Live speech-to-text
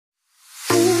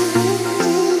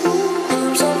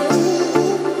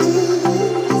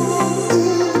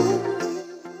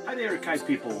kite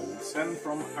people, Sven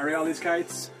from Arealis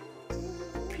Kites.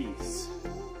 Peace.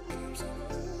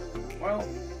 Well,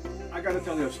 I gotta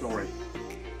tell you a story.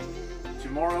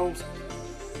 Tomorrow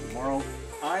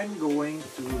I'm going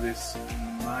to this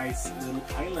nice little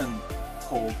island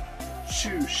called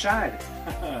Kite.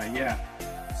 Yeah,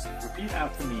 repeat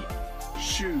after me.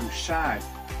 Kite.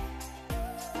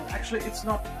 Actually, it's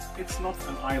not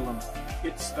an island.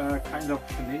 It's a kind of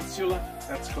peninsula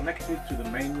that's connected to the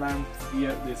mainland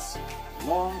via this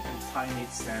long and tiny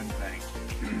sandbank.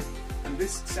 And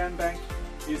this sandbank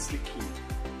is the key.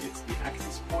 It's the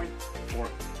access point for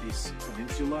this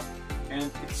peninsula, and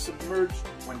it's submerged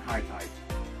when high tide.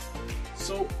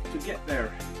 So to get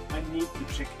there, I need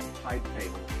to check the tide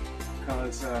table,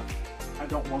 because I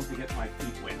don't want to get my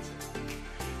feet wet.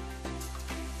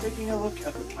 Taking a look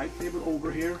at the tide table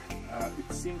over here,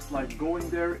 it seems like going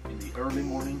there in the early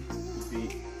morning would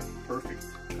be perfect,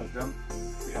 because then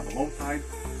we have a low tide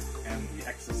and the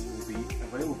access will be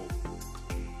available.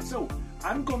 So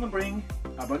I'm gonna bring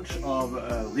a bunch of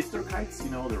lifter kites, you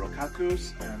know, the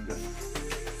Rokakus, and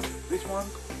this one,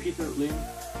 Peter Lynn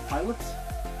Pilot,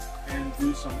 and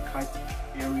do some kite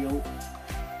aerial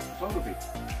photography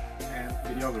and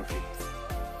videography.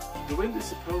 The wind is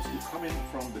supposed to come in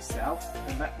from the south,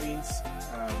 and that means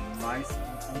nice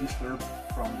and undisturbed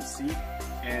from the sea,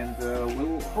 and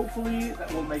hopefully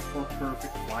that will make for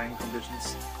perfect flying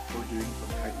conditions for doing some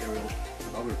kite aerial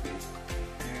photography.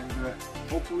 And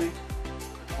hopefully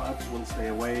the clouds will stay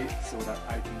away so that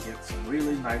I can get some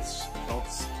really nice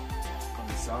shots when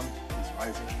the sun is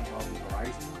rising above the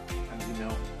horizon, and you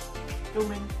know,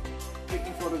 filming,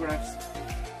 taking photographs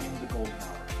in the golden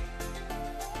hour.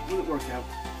 Will it work out?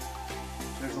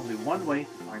 There's only one way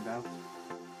to find out.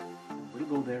 We'll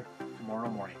go there tomorrow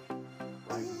morning.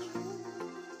 Rise and shine.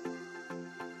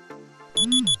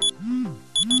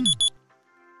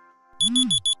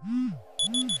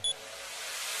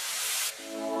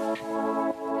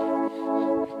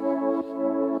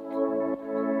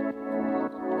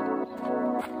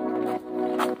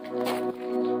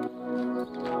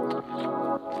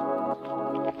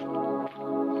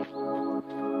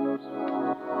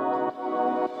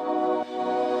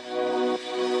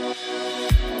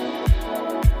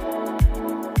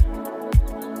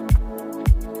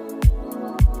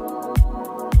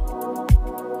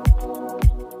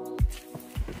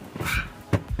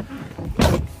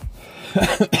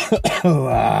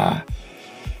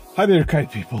 Hi there,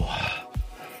 kite people.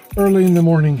 Early in the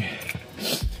morning,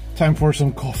 time for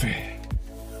some coffee.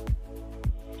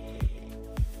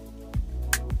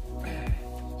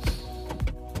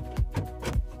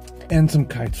 And some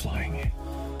kite flying.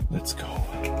 Let's go.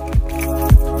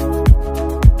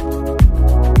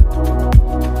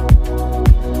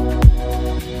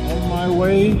 On my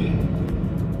way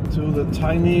to the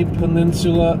tiny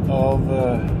peninsula of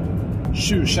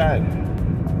Kite.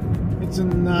 It's a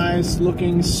nice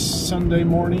looking Sunday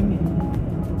morning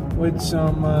with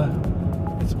some,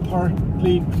 it's a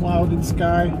partly clouded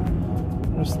sky.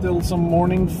 There's still some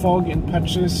morning fog in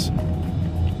patches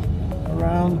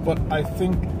around, but I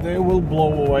think they will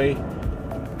blow away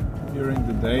during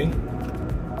the day,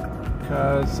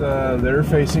 because they're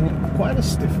facing quite a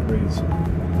stiff breeze.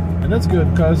 And that's good,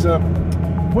 because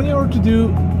when you are to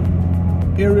do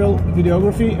aerial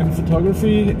videography and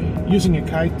photography using a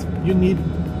kite, you need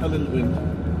a little wind,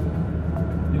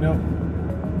 you know,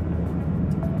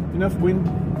 enough wind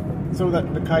so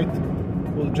that the kite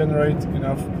will generate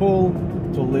enough pull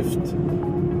to lift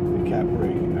the cap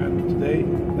rig, and today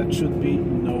that should be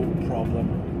no problem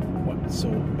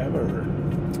whatsoever.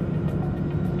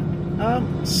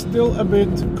 I'm still a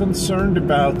bit concerned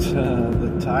about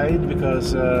the tide,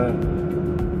 because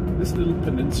this little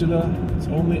peninsula is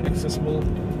only accessible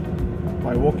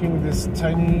by walking this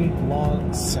tiny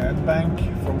long sandbank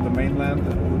from the mainland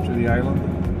over to the island.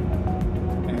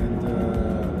 And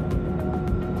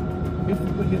if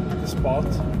we hit the spot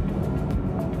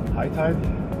high tide,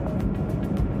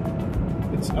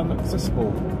 it's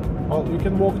inaccessible. Well, you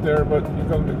can walk there, but you're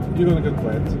gonna get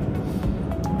wet.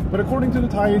 But according to the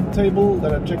tide table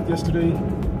that I checked yesterday,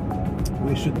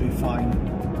 we should be fine.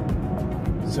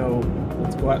 So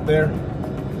let's go out there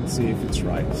and see if it's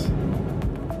right.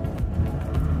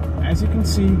 As you can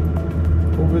see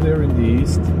over there in the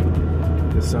east,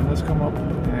 the sun has come up,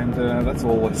 and that's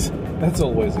always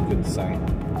a good sign.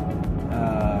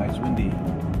 It's windy,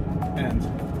 and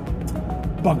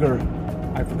bugger,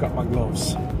 I forgot my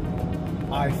gloves.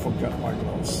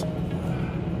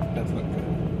 That's not good.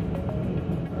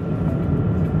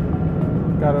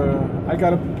 I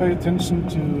gotta pay attention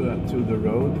to the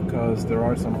road, because there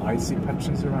are some icy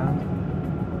patches around.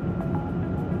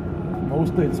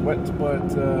 Mostly it's wet,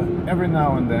 but every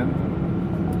now and then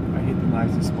I hit a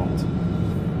nice spot.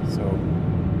 So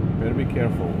better be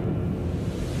careful.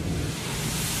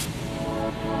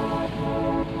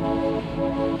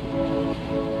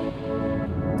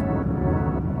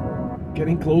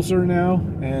 Getting closer now,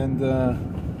 and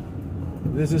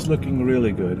this is looking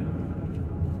really good.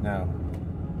 Now,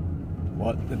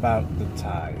 what about the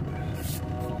tide?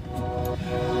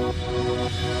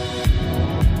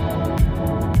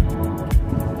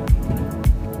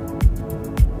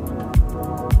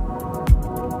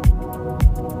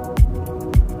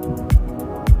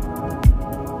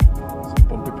 Some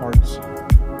bumpy parts.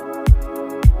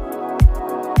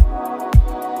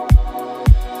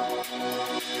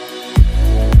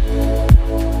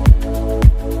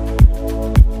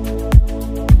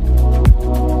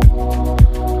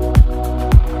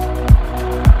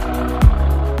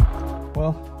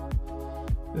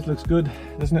 This looks good,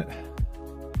 doesn't it?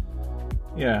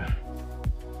 Yeah,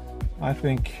 I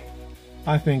think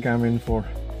I'm in for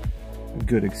a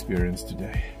good experience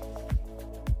today.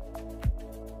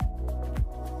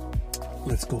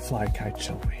 Let's go fly a kite,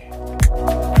 shall we?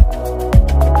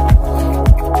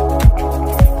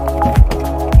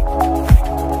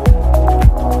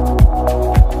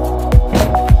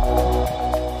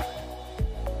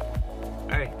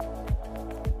 Hey,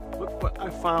 look what I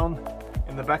found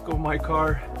in the back of my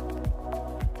car.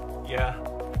 Yeah,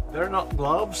 they're not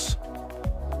gloves,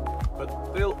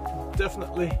 but they'll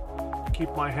definitely keep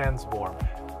my hands warm.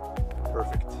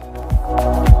 Perfect.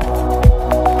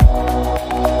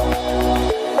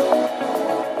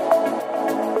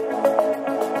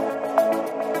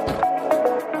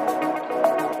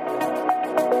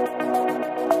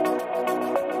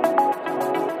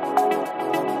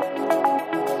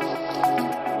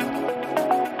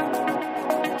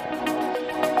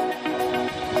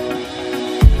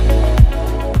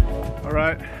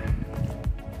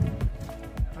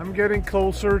 I'm getting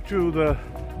closer to the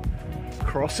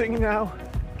crossing now,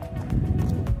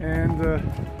 and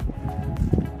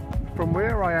from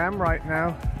where I am right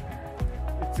now,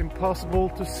 it's impossible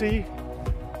to see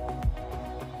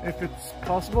if it's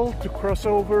possible to cross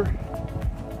over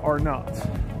or not.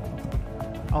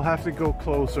 I'll have to go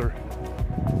closer.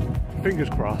 Fingers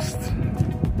crossed.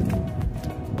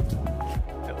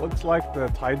 It looks like the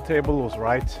tide table was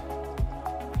right.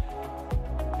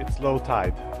 It's low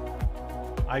tide.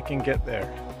 I can get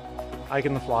there. I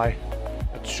can fly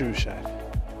at Shoeshad.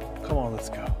 Come on, let's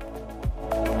go.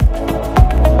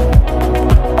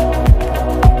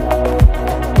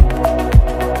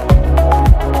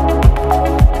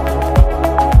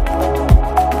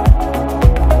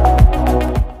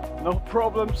 No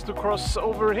problems to cross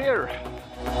over here.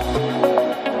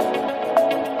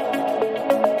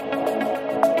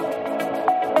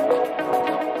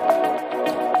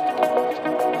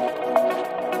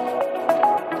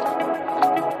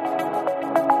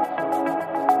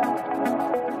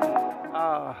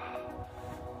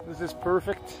 This is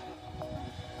perfect.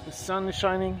 The sun is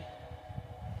shining,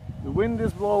 the wind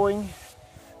is blowing,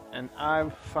 and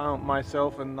I've found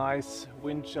myself a nice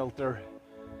wind shelter.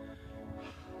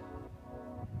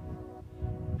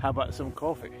 How about some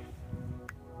coffee?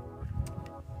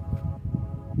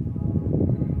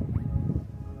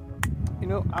 You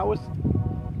know, I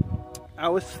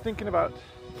was thinking about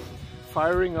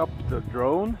firing up the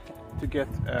drone to get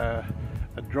a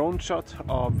drone shot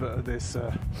of this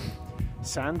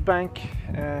sandbank.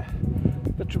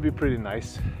 That should be pretty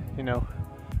nice, you know,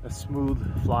 a smooth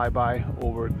flyby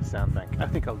over the sandbank. I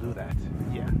think I'll do that,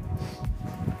 yeah.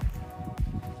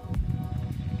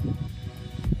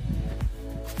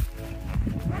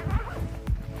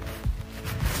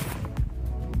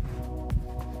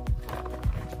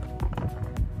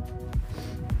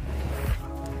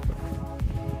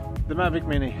 The Mavic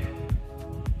Mini.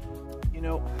 You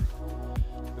know,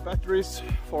 the batteries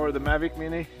for the Mavic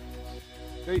Mini,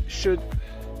 they should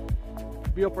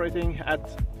be operating at,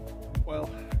 well,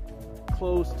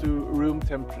 close to room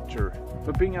temperature.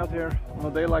 But being out here on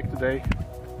a day like today,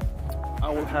 I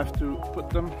will have to put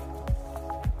them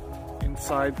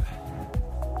inside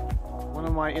one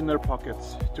of my inner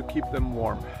pockets to keep them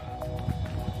warm.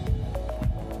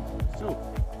 So,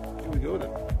 here we go then.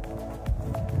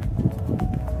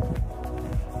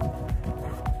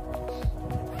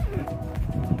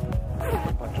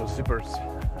 A bunch of zippers.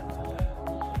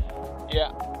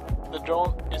 Yeah, the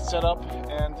drone is set up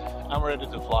and I'm ready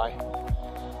to fly.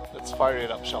 Let's fire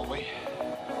it up, shall we?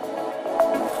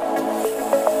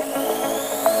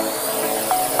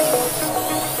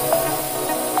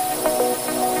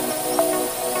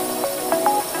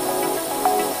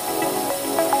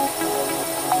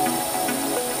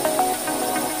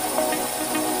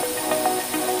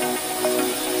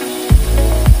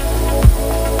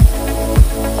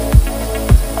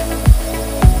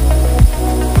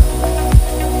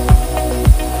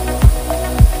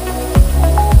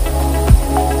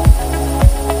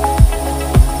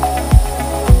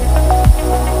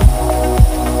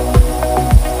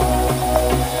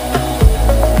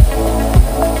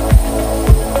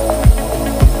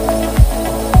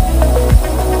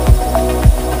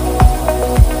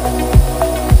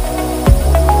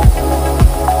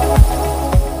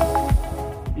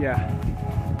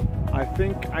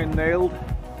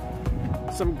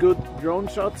 some good drone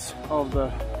shots of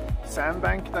the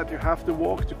sandbank that you have to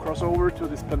walk to cross over to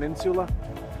this peninsula.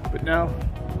 But now,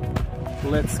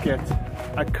 let's get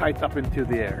a kite up into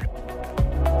the air.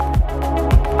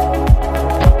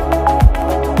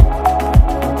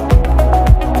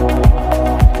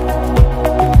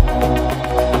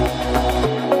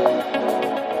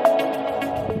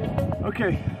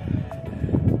 Okay,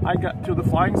 I got to the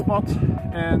flying spot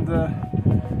and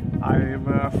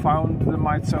I've found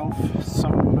myself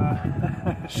some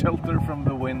shelter from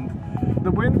the wind.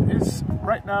 The wind is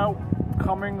right now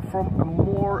coming from a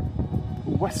more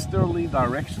westerly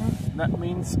direction. That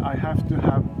means I have to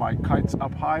have my kites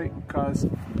up high because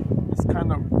it's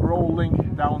kind of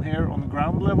rolling down here on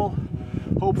ground level.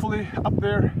 Hopefully up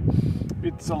there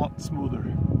it's a lot smoother.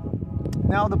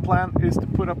 Now the plan is to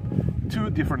put up two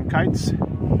different kites.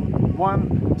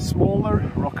 One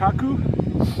smaller Rokaku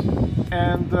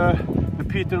and the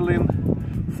Peterlin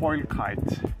foil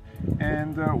kite.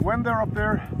 And when they're up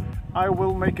there, I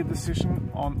will make a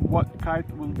decision on what kite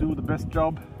will do the best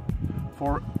job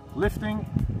for lifting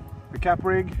the cap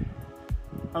rig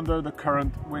under the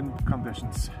current wind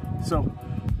conditions. So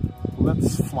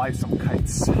let's fly some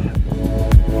kites.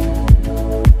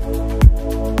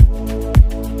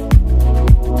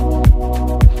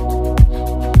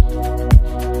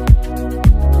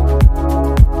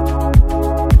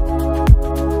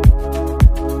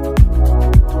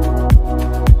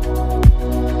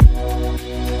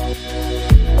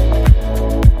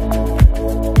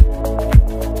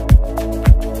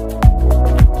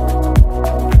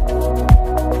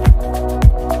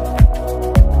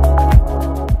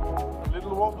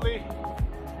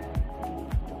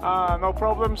 No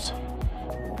problems,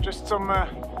 just some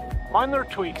minor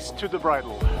tweaks to the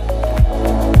bridle.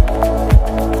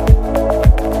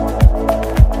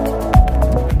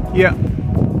 Yeah,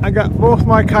 I got both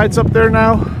my kites up there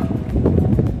now,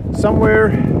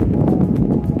 somewhere,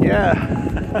 yeah,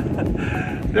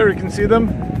 there you can see them,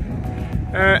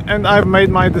 and I've made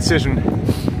my decision.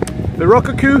 The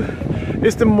Rokaku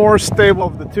is the more stable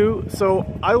of the two, so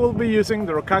I will be using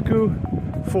the Rokaku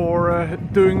for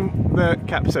doing the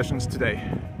cap sessions today.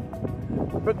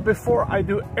 But before I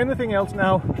do anything else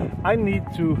now, I need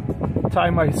to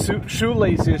tie my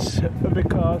shoelaces,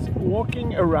 because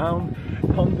walking around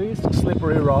on these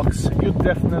slippery rocks, you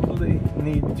definitely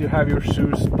need to have your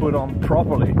shoes put on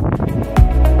properly.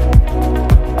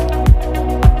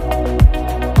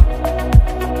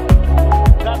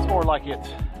 That's more like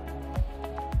it.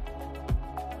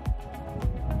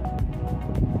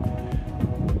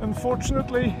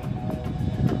 Unfortunately,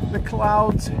 the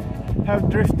clouds have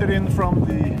drifted in from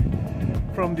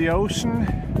the ocean,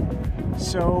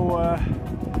 so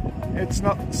it's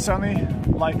not sunny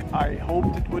like I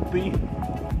hoped it would be.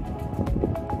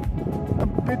 A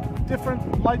bit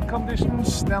different light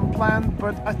conditions than planned,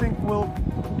 but I think we'll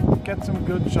get some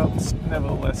good shots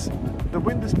nevertheless. The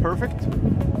wind is perfect,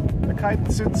 the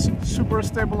kite sits super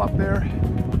stable up there,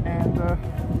 and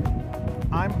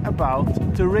I'm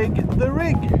about to rig the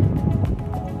rig.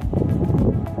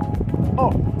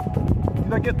 Oh,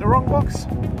 did I get the wrong box?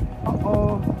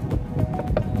 Uh-oh.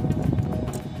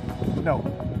 No,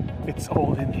 it's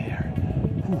all in here.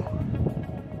 Whew.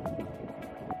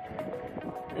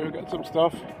 Here we got some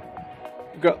stuff.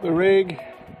 We got the rig.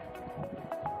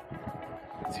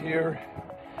 It's here.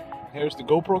 Here's the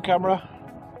GoPro camera.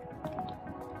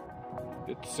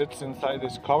 It sits inside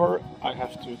this cover. I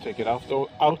have to take it out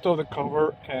of the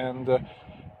cover and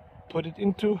put it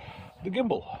into the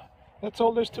gimbal. That's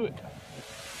all there's to it.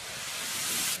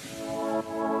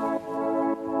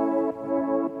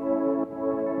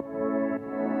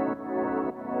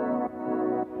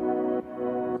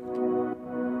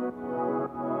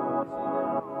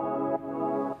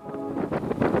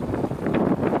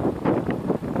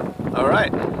 All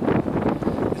right,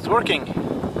 it's working.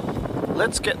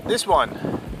 Let's get this one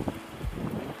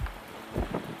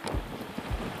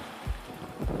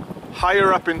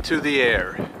higher up into the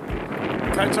air.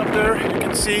 Kite's up there, you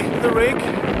can see the rig.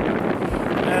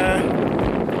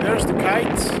 There's the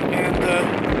kite, and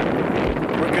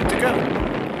we're good to go.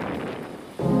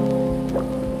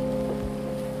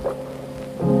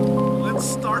 Let's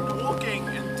start walking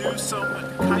and do some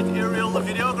kite aerial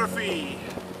videography.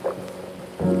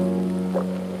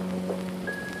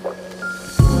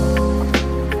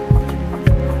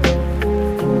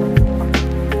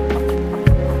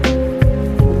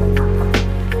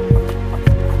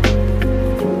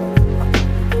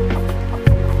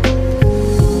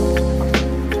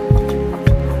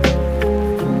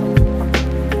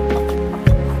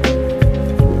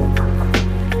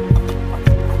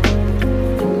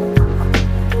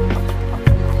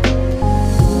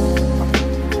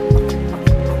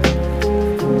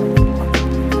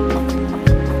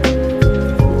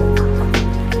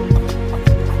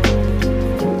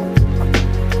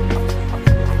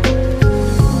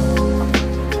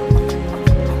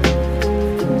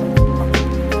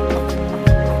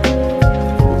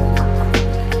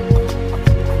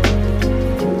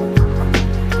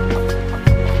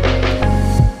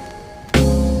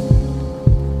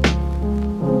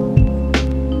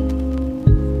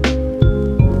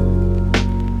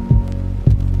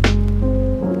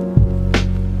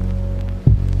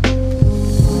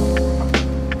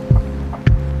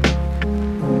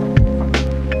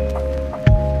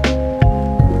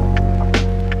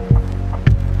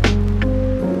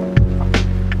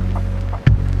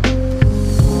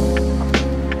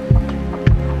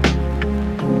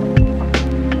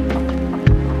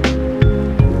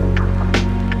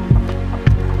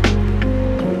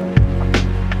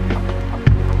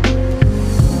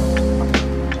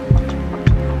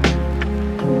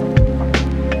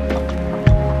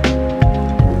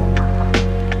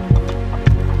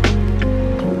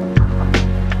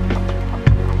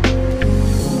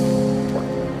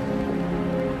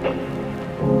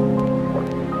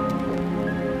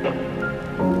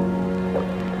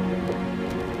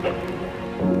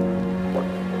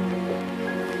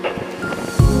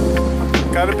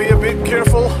 Gotta be a bit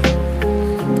careful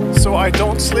so I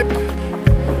don't slip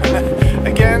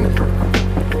again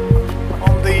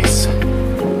on these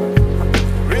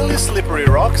really slippery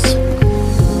rocks.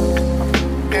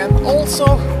 And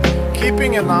also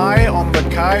keeping an eye on the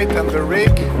kite and the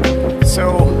rig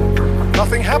so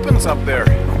nothing happens up there.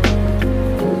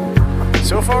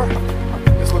 So far,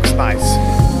 this looks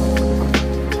nice.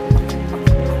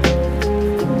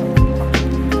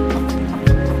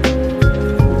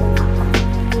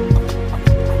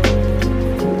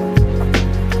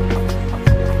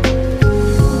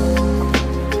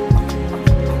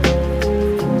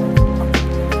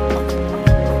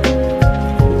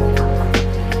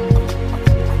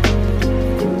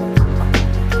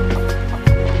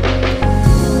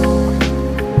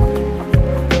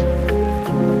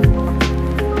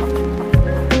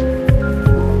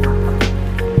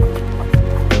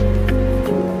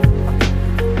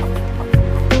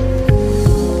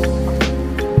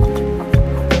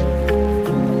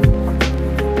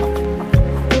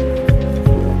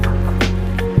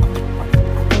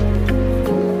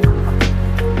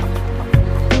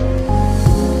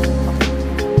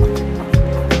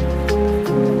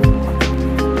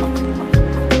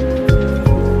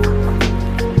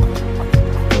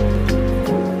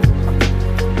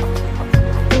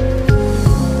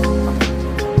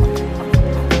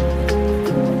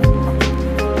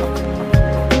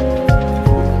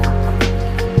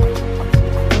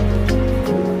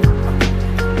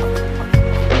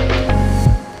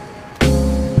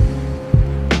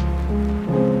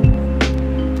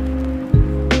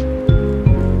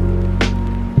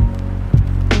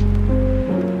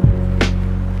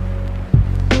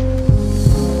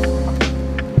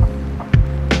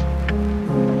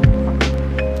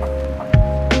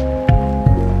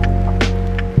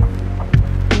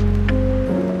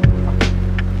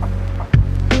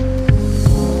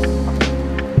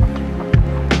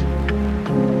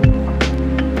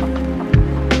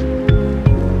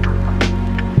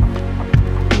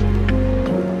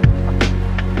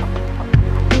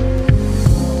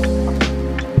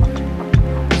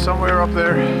 Somewhere up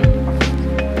there.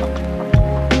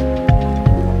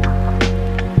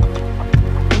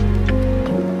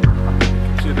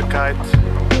 See the kite.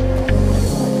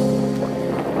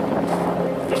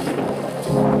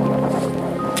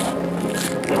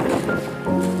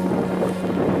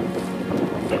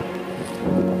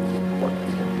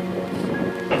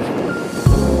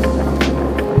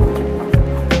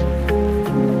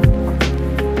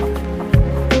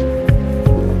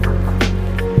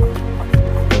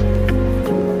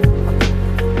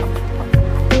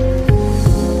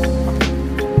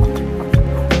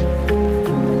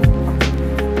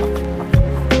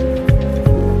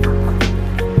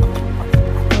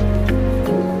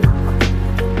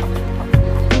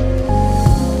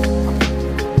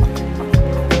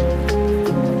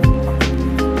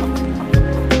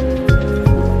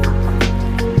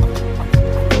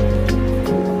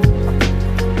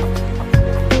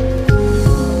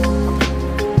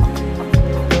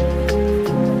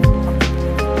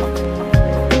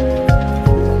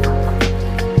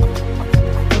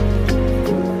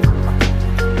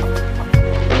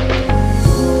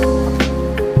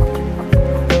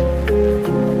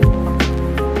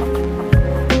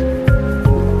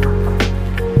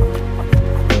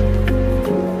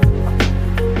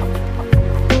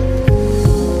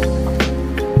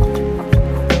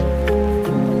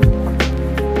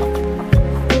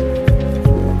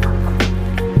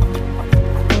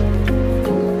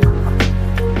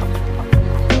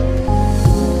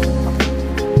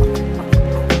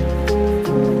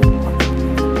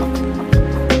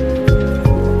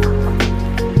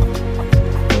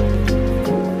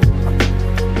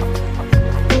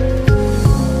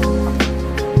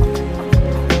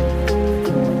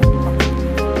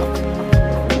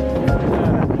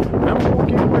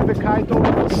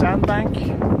 Sandbank.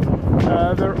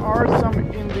 There are some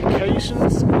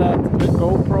indications that the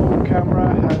GoPro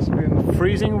camera has been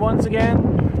freezing once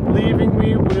again, leaving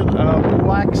me with a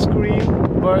black screen,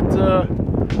 but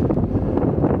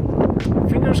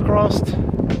fingers crossed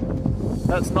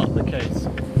that's not the case.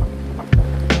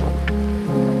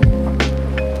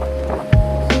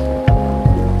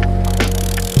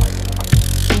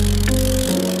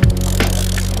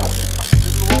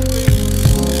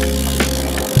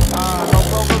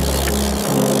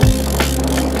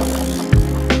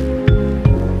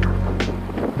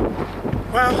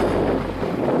 Well,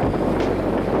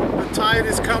 the tide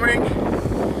is coming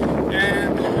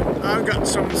and I've got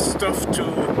some stuff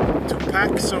to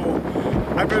pack, so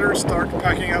I better start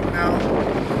packing up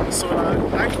now so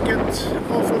that I can get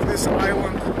off of this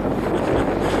island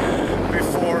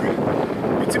before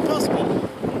it possible.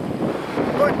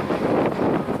 But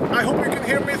I hope you can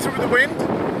hear me through the wind.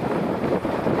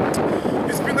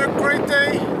 It's been a great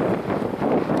day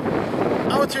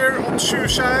out here on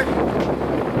Sjusjær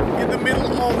in the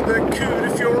middle of the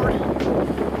Kurefjord,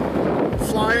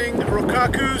 flying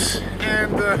Rokakus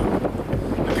and the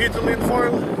Peter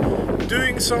Lindfoil,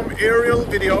 doing some aerial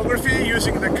videography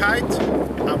using the Kite.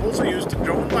 I've also used the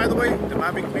drone, by the way, the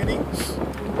Mavic Mini.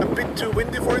 A bit too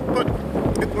windy for it, but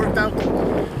it worked out.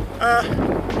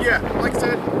 Yeah, like I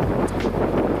said,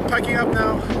 packing up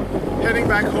now, heading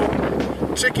back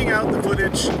home, checking out the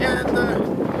footage and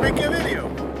making a video.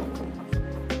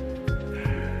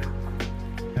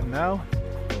 And now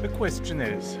the question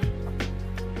is,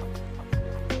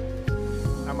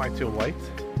 am I too late?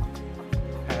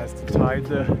 Has the tide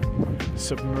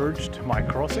submerged my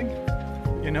crossing?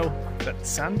 You know, that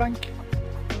sandbank?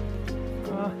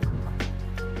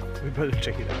 We better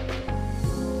check it out.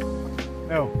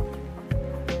 No,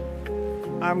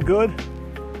 I'm good.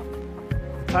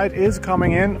 The tide is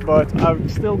coming in, but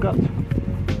I've still got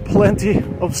plenty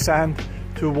of sand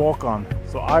to walk on,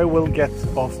 so I will get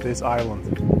off this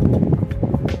island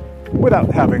without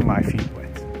having my feet wet.